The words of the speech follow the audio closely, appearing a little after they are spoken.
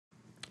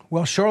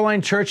Well,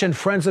 Shoreline Church and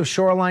friends of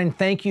Shoreline,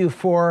 thank you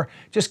for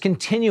just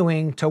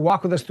continuing to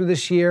walk with us through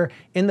this year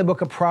in the book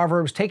of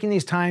Proverbs, taking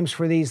these times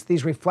for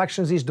these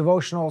reflections, these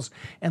devotionals,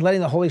 and letting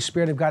the Holy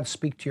Spirit of God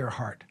speak to your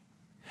heart.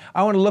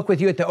 I want to look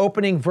with you at the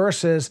opening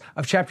verses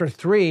of chapter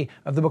 3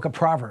 of the book of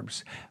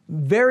Proverbs.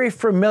 Very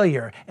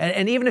familiar,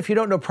 and even if you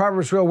don't know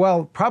Proverbs real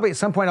well, probably at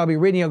some point I'll be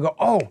reading, you'll go,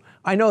 oh,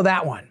 I know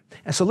that one.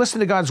 And so listen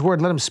to God's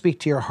word, let him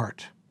speak to your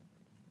heart.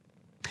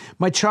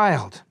 My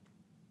child,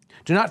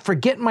 do not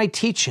forget my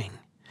teaching,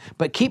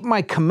 but keep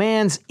my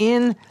commands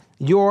in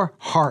your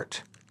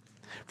heart,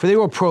 for they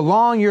will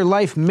prolong your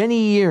life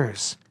many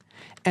years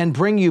and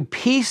bring you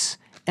peace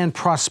and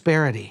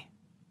prosperity.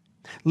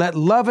 Let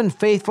love and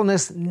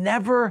faithfulness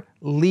never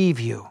leave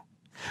you.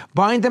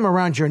 Bind them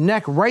around your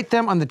neck, write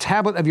them on the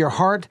tablet of your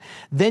heart.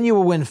 Then you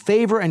will win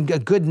favor and a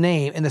good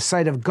name in the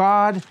sight of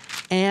God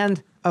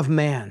and of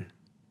man.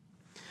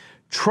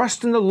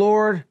 Trust in the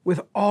Lord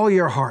with all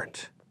your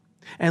heart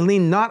and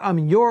lean not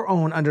on your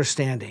own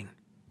understanding.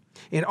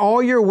 In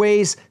all your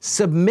ways,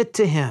 submit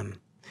to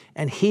him,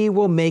 and he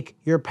will make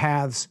your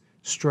paths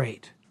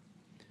straight.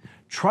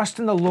 Trust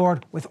in the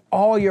Lord with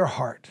all your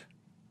heart.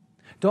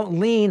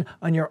 Don't lean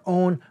on your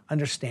own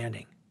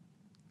understanding.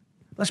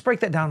 Let's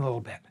break that down a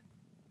little bit.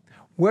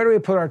 Where do we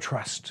put our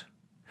trust?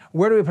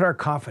 Where do we put our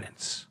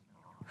confidence?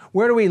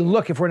 Where do we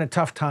look if we're in a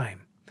tough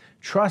time?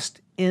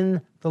 Trust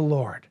in the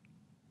Lord.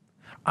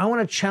 I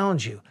want to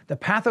challenge you. The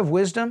path of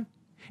wisdom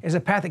is a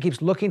path that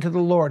keeps looking to the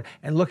Lord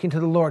and looking to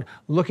the Lord,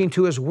 looking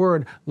to his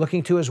word,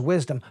 looking to his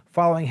wisdom,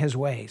 following his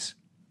ways.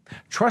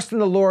 Trust in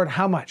the Lord,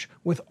 how much?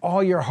 With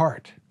all your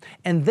heart.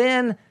 And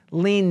then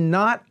lean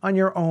not on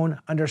your own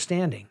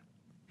understanding.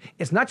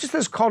 It's not just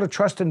this call to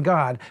trust in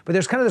God, but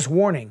there's kind of this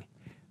warning.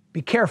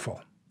 Be careful.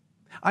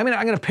 I'm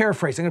going to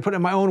paraphrase. I'm going to put it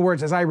in my own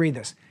words as I read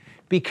this.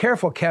 Be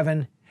careful,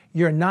 Kevin.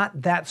 You're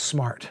not that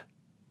smart.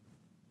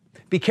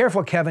 Be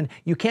careful, Kevin.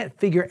 You can't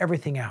figure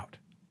everything out.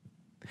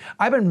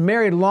 I've been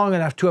married long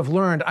enough to have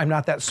learned I'm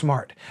not that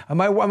smart.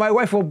 My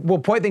wife will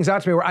point things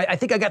out to me where I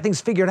think I got things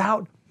figured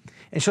out.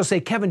 And she'll say,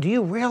 Kevin, do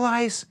you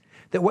realize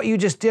that what you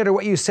just did or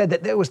what you said,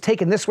 that it was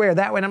taken this way or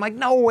that way? And I'm like,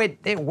 no,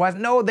 it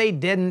wasn't. No, they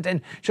didn't. And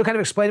she'll kind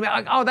of explain to me,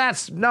 like, oh,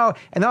 that's, no.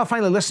 And then I'll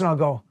finally listen. I'll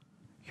go,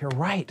 you're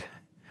right.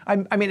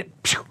 I mean,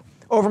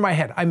 over my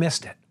head. I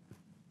missed it.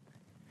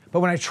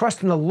 But when I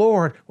trust in the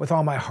Lord with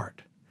all my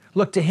heart,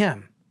 look to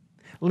him,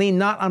 lean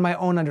not on my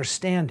own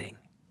understanding,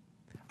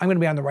 I'm going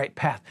to be on the right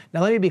path.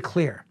 Now, let me be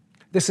clear.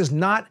 This is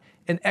not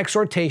an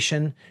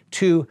exhortation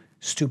to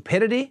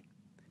stupidity,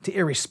 to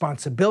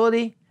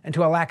irresponsibility, and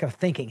to a lack of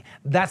thinking.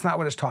 That's not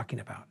what it's talking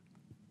about.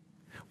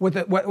 What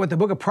the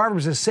book of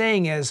Proverbs is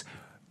saying is,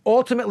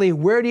 ultimately,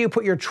 where do you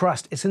put your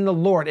trust? It's in the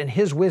Lord and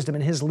his wisdom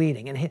and his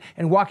leading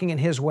and walking in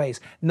his ways,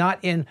 not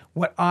in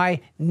what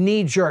I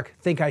knee-jerk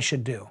think I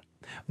should do.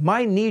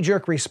 My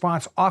knee-jerk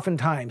response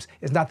oftentimes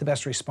is not the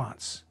best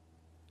response.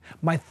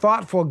 My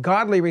thoughtful,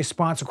 godly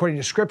response, according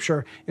to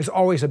Scripture, is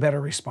always a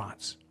better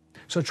response.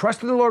 So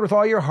trust in the Lord with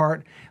all your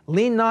heart.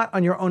 Lean not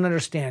on your own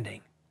understanding.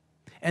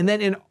 And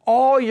then in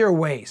all your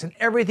ways, in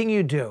everything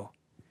you do,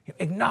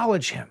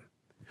 acknowledge him.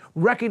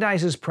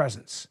 Recognize his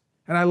presence.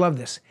 And I love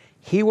this.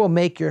 He will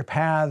make your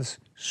paths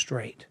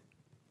straight.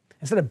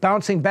 Instead of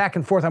bouncing back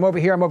and forth, I'm over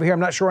here, I'm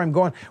not sure where I'm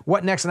going,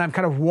 what next? And I'm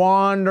kind of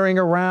wandering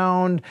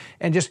around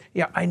and just,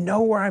 I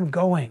know where I'm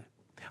going.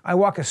 I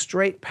walk a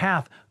straight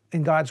path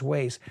in God's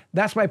ways.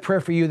 That's my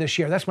prayer for you this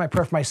year. That's my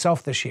prayer for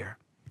myself this year.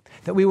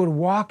 That we would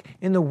walk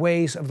in the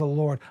ways of the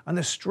Lord on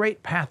the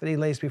straight path that he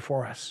lays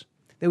before us.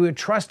 That we would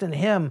trust in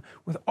him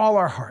with all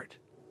our heart.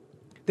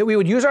 That we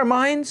would use our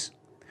minds,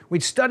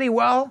 we'd study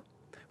well,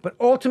 but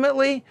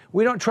ultimately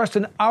we don't trust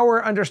in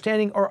our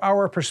understanding or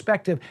our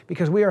perspective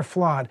because we are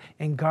flawed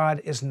and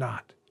God is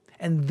not.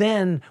 And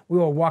then we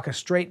will walk a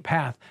straight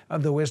path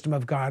of the wisdom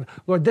of God.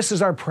 Lord, this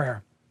is our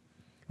prayer.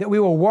 That we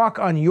will walk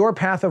on your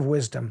path of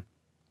wisdom.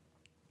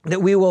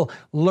 That we will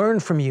learn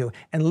from you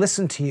and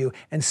listen to you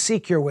and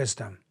seek your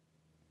wisdom.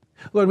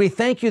 Lord, we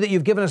thank you that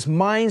you've given us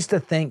minds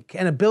to think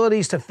and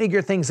abilities to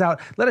figure things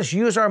out. Let us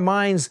use our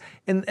minds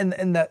in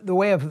the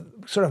way of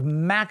sort of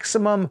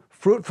maximum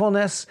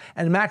fruitfulness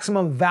and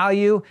maximum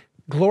value,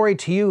 glory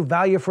to you,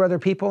 value for other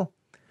people.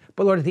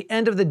 But Lord, at the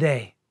end of the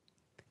day,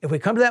 if we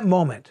come to that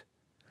moment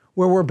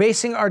where we're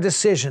basing our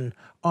decision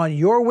on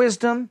your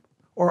wisdom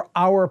or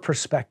our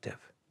perspective,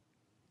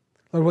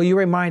 Lord, will you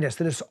remind us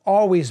that it's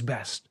always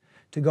best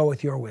to go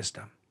with your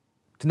wisdom,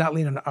 to not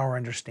lean on our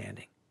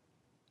understanding.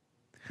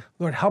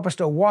 Lord, help us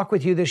to walk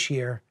with you this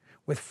year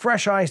with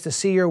fresh eyes to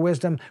see your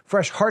wisdom,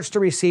 fresh hearts to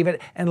receive it,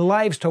 and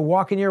lives to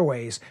walk in your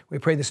ways. We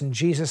pray this in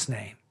Jesus'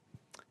 name.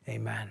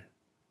 Amen.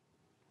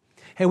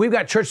 Hey, we've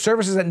got church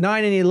services at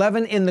 9 and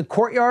 11 in the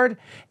courtyard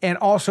and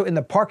also in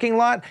the parking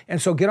lot.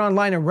 And so get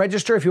online and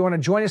register if you want to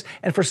join us.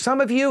 And for some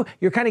of you,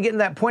 you're kind of getting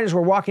to that point as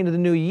we're walking to the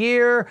new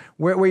year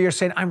where you're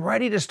saying, I'm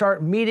ready to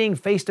start meeting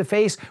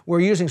face-to-face.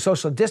 We're using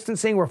social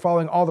distancing. We're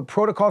following all the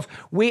protocols.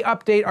 We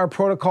update our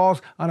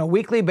protocols on a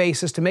weekly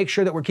basis to make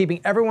sure that we're keeping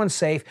everyone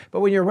safe. But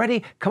when you're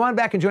ready, come on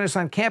back and join us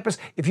on campus.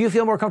 If you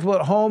feel more comfortable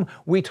at home,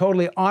 we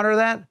totally honor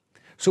that.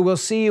 So we'll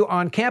see you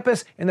on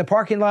campus, in the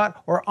parking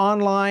lot, or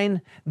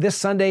online this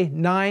Sunday,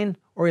 9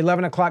 or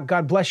 11 o'clock.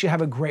 God bless you.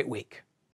 Have a great week.